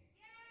teeth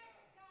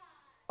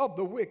of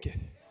the wicked.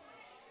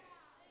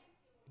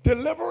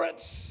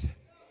 Deliverance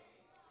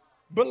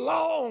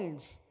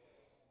belongs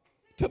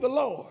to the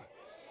Lord.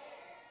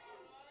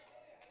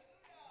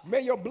 May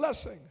your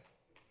blessing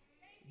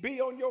be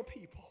on your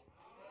people.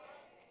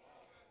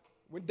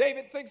 When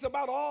David thinks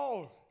about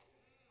all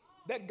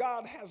that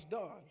God has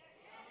done,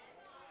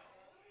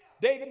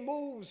 David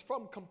moves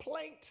from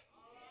complaint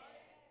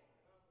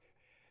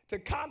to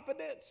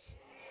confidence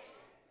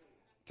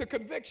to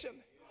conviction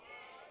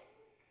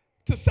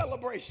to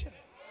celebration.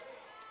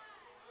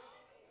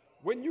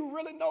 When you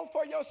really know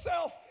for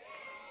yourself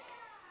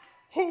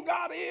who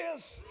God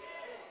is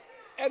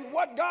and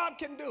what God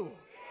can do,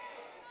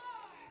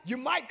 you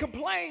might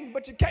complain,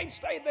 but you can't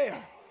stay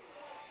there.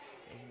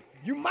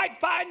 You might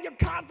find your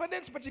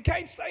confidence, but you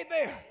can't stay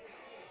there.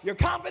 Your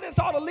confidence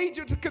ought to lead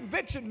you to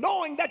conviction,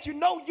 knowing that you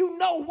know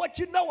what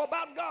you know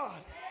about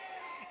God.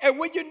 And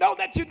when you know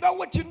that you know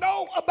what you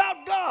know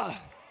about God,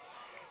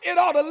 it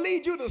ought to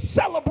lead you to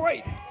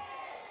celebrate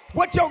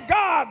what your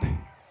God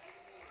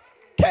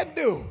can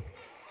do.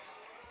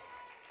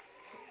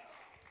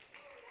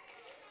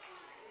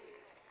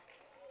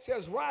 It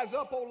says, rise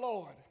up, O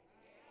Lord,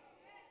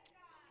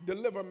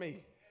 deliver me.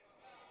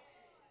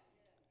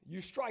 You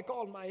strike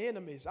all my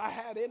enemies. I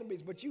had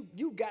enemies, but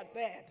you got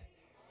that.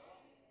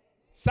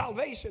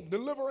 Salvation,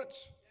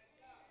 deliverance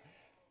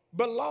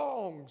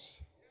belongs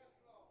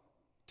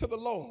to the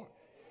Lord.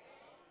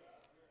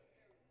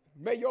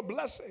 May your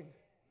blessing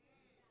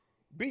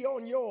be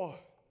on your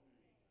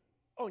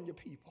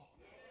people.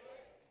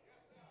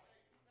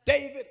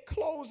 David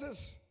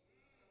closes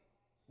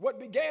what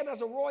began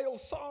as a royal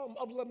psalm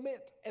of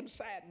lament and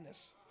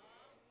sadness.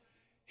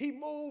 He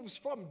moves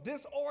from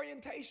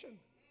disorientation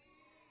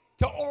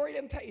to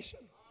orientation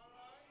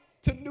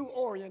to new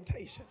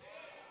orientation.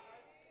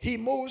 He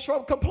moves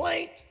from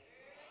complaint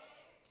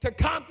to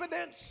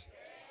confidence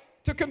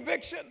to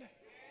conviction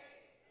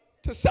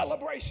to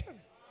celebration.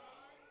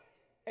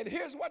 And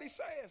here's what he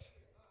says.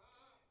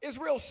 It's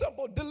real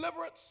simple.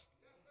 Deliverance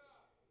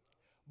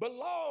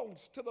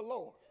belongs to the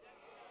Lord.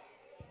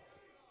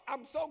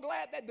 I'm so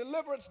glad that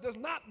deliverance does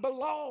not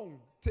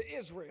belong to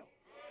Israel.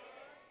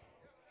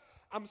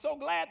 I'm so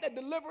glad that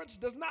deliverance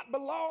does not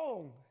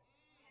belong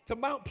to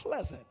Mount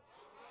Pleasant.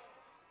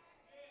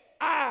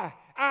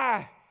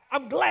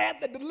 I'm glad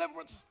that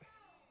deliverance,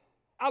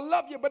 I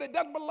love you, but it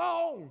doesn't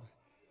belong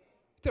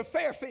to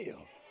Fairfield.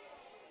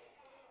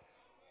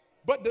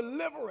 But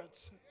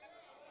deliverance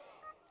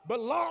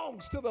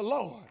belongs to the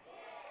Lord.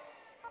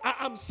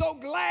 I'm so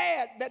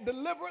glad that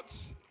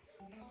deliverance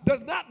does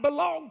not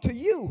belong to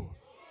you.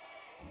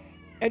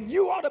 And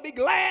you ought to be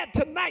glad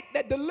tonight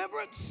that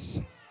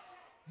deliverance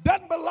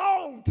doesn't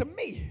belong to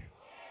me.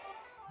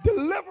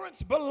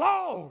 Deliverance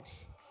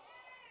belongs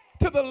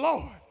to the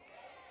Lord.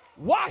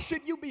 Why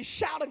should you be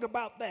shouting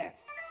about that?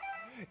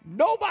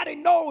 Nobody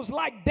knows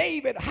like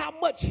David how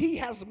much he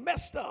has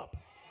messed up.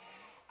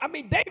 I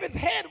mean, David's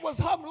head was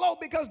hung low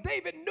because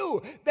David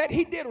knew that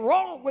he did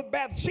wrong with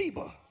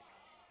Bathsheba.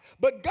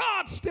 But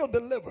God still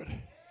delivered.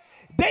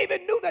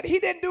 David knew that he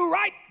didn't do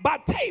right by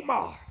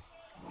Tamar.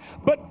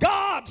 But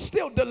God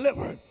still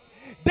delivered.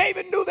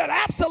 David knew that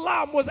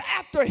Absalom was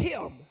after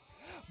him.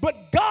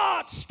 But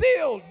God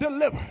still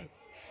delivered.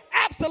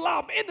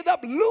 Absalom ended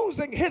up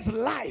losing his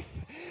life.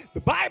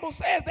 The Bible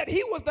says that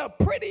he was the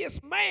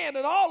prettiest man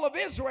in all of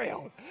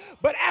Israel.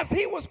 But as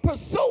he was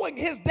pursuing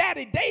his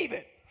daddy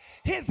David,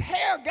 his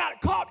hair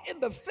got caught in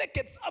the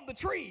thickets of the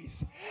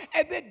trees.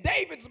 And then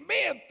David's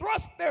men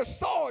thrust their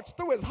swords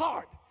through his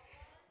heart.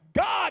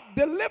 God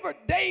delivered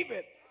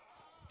David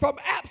from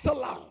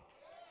Absalom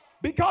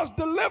because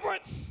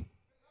deliverance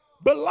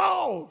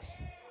belongs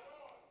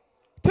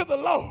to the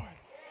Lord.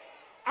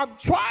 I'm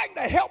trying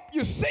to help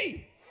you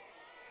see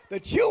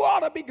that you ought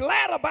to be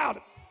glad about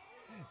it.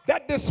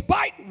 That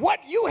despite what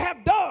you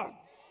have done,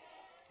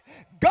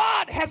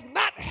 God has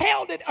not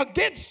held it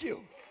against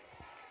you.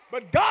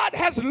 But God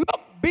has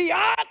looked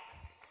beyond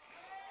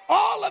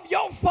all of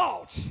your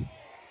faults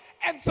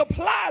and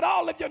supplied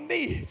all of your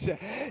needs.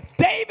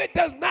 David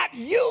does not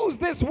use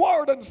this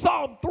word in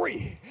Psalm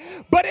 3,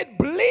 but it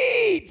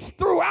bleeds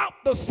throughout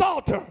the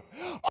Psalter.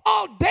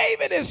 All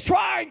David is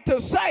trying to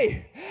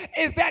say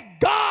is that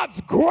God's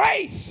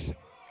grace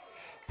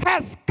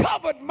has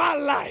covered my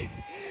life.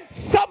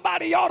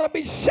 Somebody ought to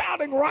be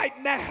shouting right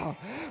now.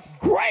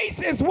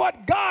 Grace is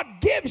what God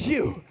gives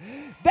you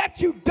that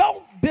you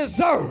don't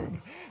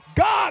deserve.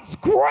 God's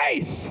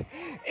grace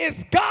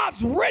is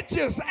God's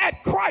riches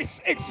at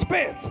Christ's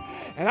expense.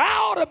 And I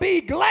ought to be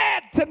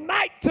glad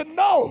tonight to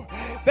know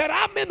that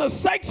I'm in the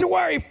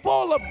sanctuary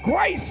full of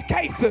grace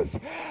cases.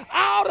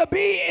 I ought to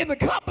be in the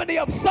company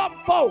of some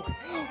folk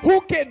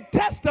who can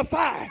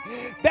testify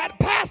that,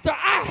 Pastor,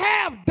 I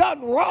have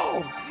done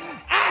wrong.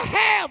 I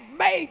have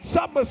made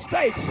some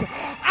mistakes.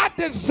 I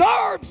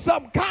deserve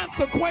some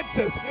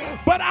consequences.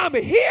 But I'm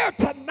here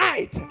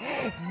tonight,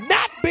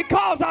 not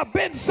because I've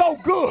been so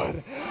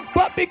good,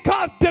 but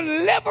because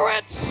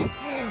deliverance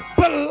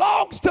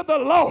belongs to the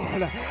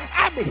Lord.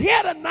 I'm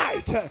here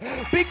tonight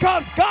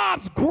because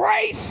God's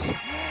grace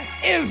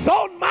is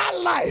on my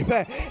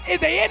life. Is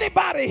there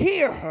anybody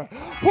here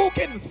who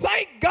can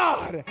thank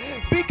God?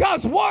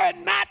 Because were it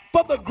not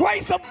for the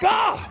grace of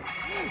God,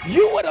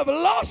 you would have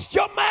lost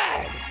your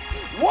mind.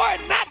 Were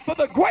it not for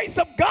the grace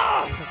of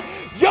God,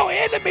 your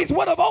enemies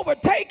would have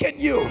overtaken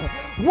you.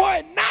 Were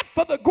it not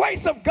for the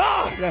grace of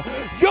God,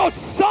 your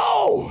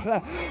soul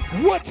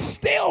would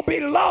still be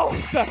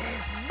lost.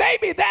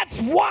 Maybe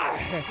that's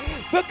why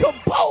the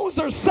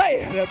composer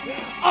said,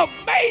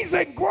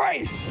 amazing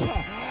grace,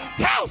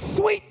 how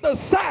sweet the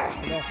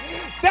sound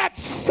that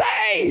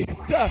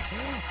saved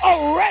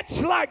a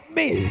wretch like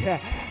me.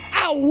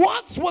 I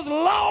once was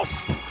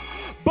lost,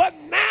 but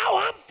now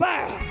I'm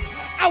found.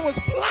 I was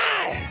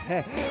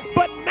blind,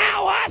 but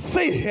now I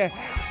see.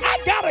 I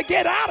gotta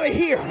get out of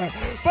here.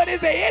 But is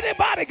there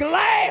anybody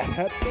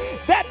glad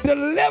that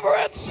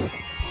deliverance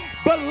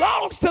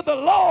belongs to the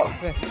Lord?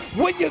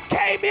 When you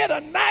came here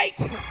tonight,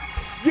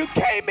 you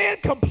came in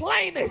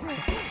complaining.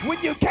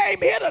 When you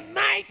came here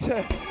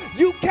tonight,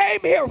 you came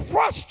here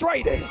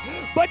frustrated,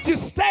 but you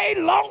stayed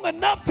long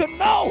enough to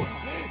know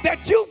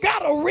that you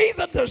got a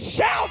reason to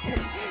shout.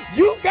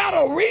 You got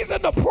a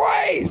reason to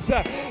praise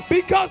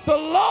because the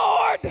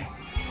Lord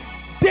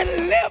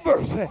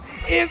delivers.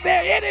 Is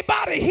there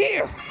anybody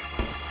here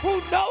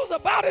who knows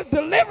about his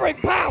delivering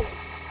power.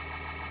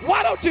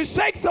 Why don't you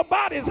shake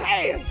somebody's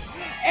hand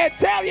and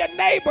tell your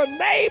neighbor,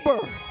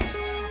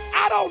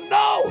 I don't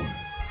know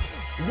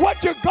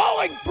what you're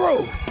going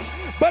through,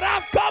 but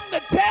I've come to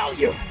tell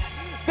you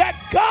that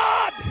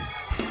God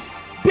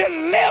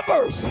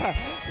delivers.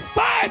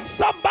 Find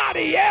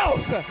somebody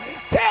else.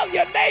 Tell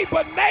your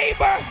neighbor,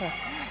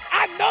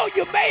 I know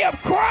you may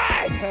have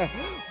cried,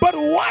 but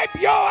wipe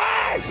your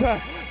eyes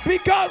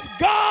because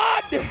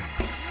God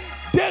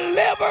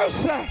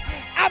delivers.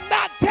 I'm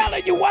not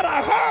telling you what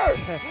I heard.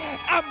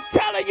 I'm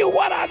telling you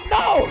what I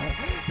know.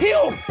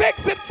 He'll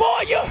fix it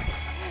for you.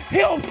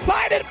 He'll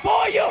fight it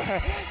for you.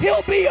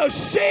 He'll be a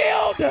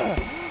shield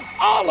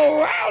all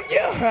around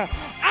you.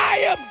 I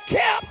am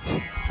kept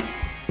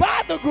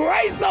by the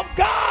grace of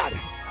God.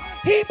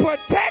 He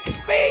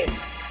protects me.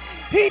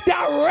 He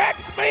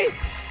directs me.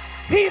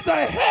 He's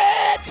a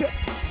hedge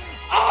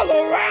all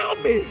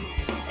around me.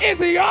 Is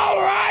he all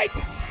right?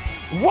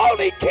 Won't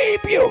he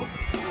keep you?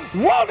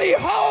 Won't he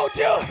hold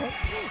you?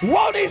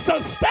 Won't he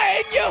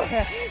sustain you?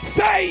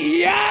 Say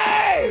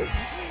yay!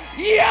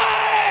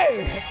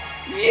 Yay!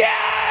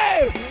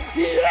 Yay!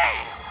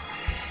 Yeah!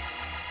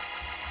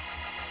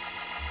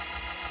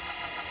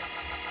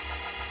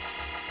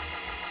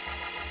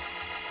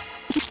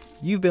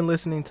 You've been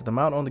listening to the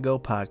Mount on the Go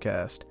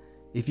podcast.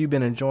 If you've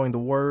been enjoying the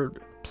word,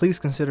 please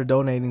consider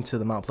donating to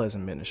the Mount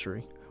Pleasant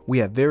ministry. We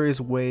have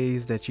various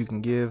ways that you can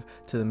give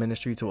to the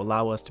ministry to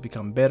allow us to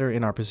become better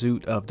in our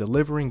pursuit of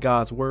delivering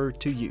God's word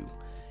to you.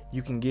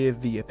 You can give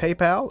via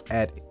PayPal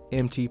at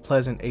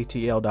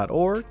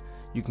mtpleasantatl.org.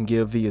 You can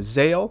give via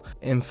Zelle,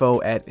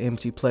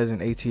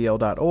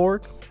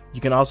 info@mtpleasantatl.org.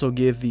 You can also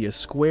give via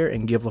Square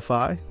and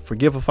Givelify. For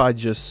Givelify,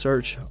 just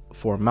search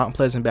for Mount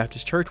Pleasant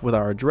Baptist Church with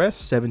our address,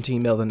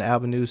 17 Melvin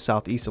Avenue,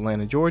 Southeast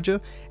Atlanta, Georgia,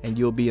 and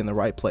you'll be in the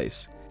right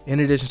place. In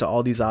addition to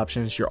all these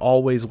options, you're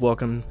always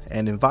welcome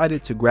and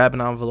invited to grab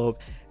an envelope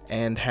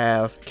and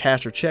have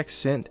cash or checks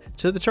sent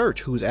to the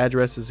church, whose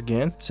address is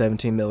again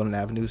 17 Melvin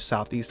Avenue,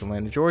 Southeast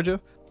Atlanta, Georgia.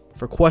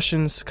 For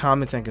questions,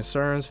 comments, and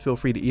concerns, feel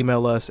free to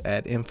email us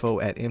at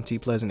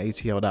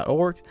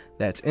info@mtpleasantatl.org.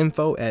 That's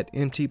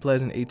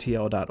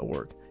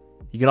info@mtpleasantatl.org.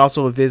 You can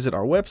also visit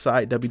our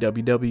website,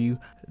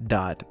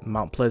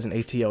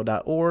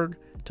 www.mountpleasantatl.org,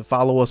 to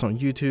follow us on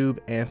YouTube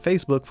and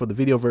Facebook for the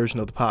video version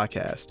of the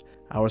podcast.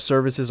 Our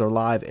services are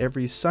live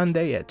every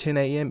Sunday at 10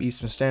 a.m.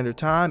 Eastern Standard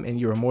Time, and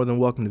you are more than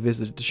welcome to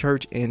visit the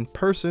church in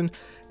person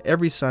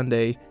every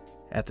Sunday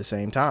at the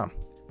same time.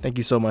 Thank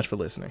you so much for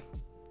listening.